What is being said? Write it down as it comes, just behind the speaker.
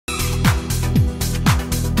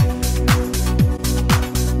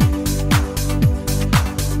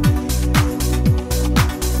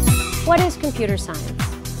computer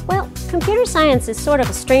science? Well, computer science is sort of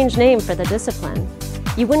a strange name for the discipline.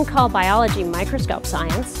 You wouldn't call biology microscope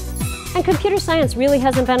science. And computer science really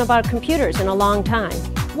hasn't been about computers in a long time.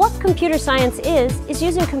 What computer science is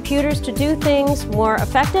using computers to do things more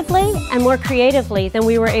effectively and more creatively than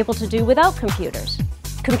we were able to do without computers.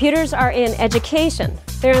 Computers are in education,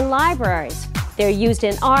 they're in libraries, they're used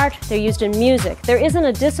in art, they're used in music. There isn't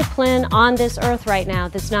a discipline on this earth right now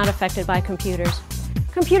that's not affected by computers.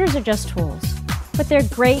 Computers are just tools, but they're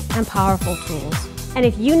great and powerful tools. And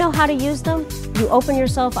if you know how to use them, you open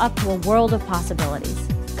yourself up to a world of possibilities.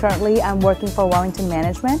 Currently, I'm working for Wellington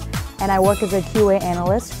Management, and I work as a QA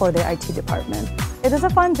analyst for their IT department. It is a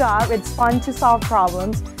fun job. It's fun to solve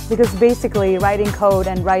problems because basically writing code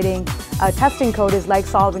and testing code is like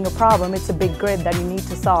solving a problem. It's a big grid that you need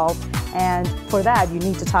to solve, and for that you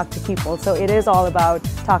need to talk to people. So it is all about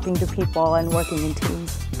talking to people and working in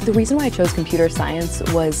teams. The reason why I chose computer science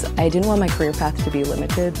was I didn't want my career path to be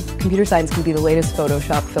limited. Computer science can be the latest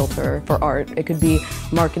Photoshop filter for art. It could be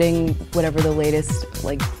marketing, whatever the latest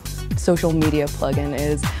social media plugin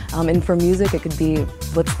is. And for music, it could be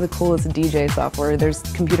what's the coolest DJ software.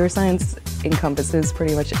 Computer science encompasses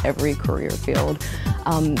pretty much every career field.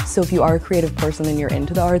 So if you are a creative person and you're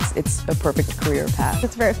into the arts, it's a perfect career path.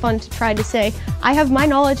 It's very fun to try to say, I have my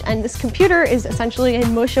knowledge and this computer is essentially a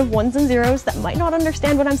mush of ones and zeros that might not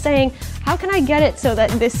understand what I'm saying. How can I get it so that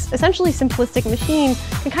this essentially simplistic machine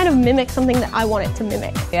can kind of mimic something that I want it to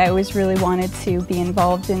mimic? I always really wanted to be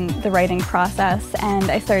involved in the writing process, and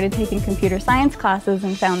I started taking computer science classes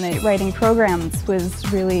and found that writing programs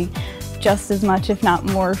was really just as much, if not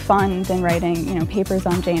more, fun than writing, papers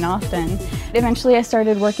on Jane Austen. Eventually I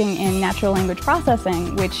started working in natural language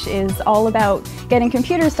processing, which is all about getting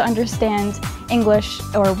computers to understand English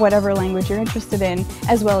or whatever language you're interested in,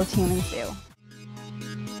 as well as humans do.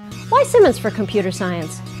 Why Simmons for computer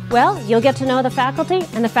science? Well, you'll get to know the faculty,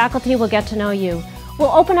 and the faculty will get to know you.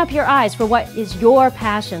 We'll open up your eyes for what is your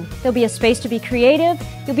passion. There'll be a space to be creative.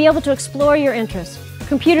 You'll be able to explore your interests.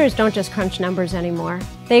 Computers don't just crunch numbers anymore.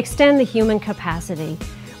 They extend the human capacity.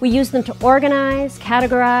 We use them to organize,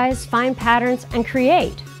 categorize, find patterns, and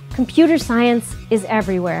create. Computer science is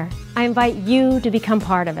everywhere. I invite you to become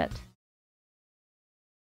part of it.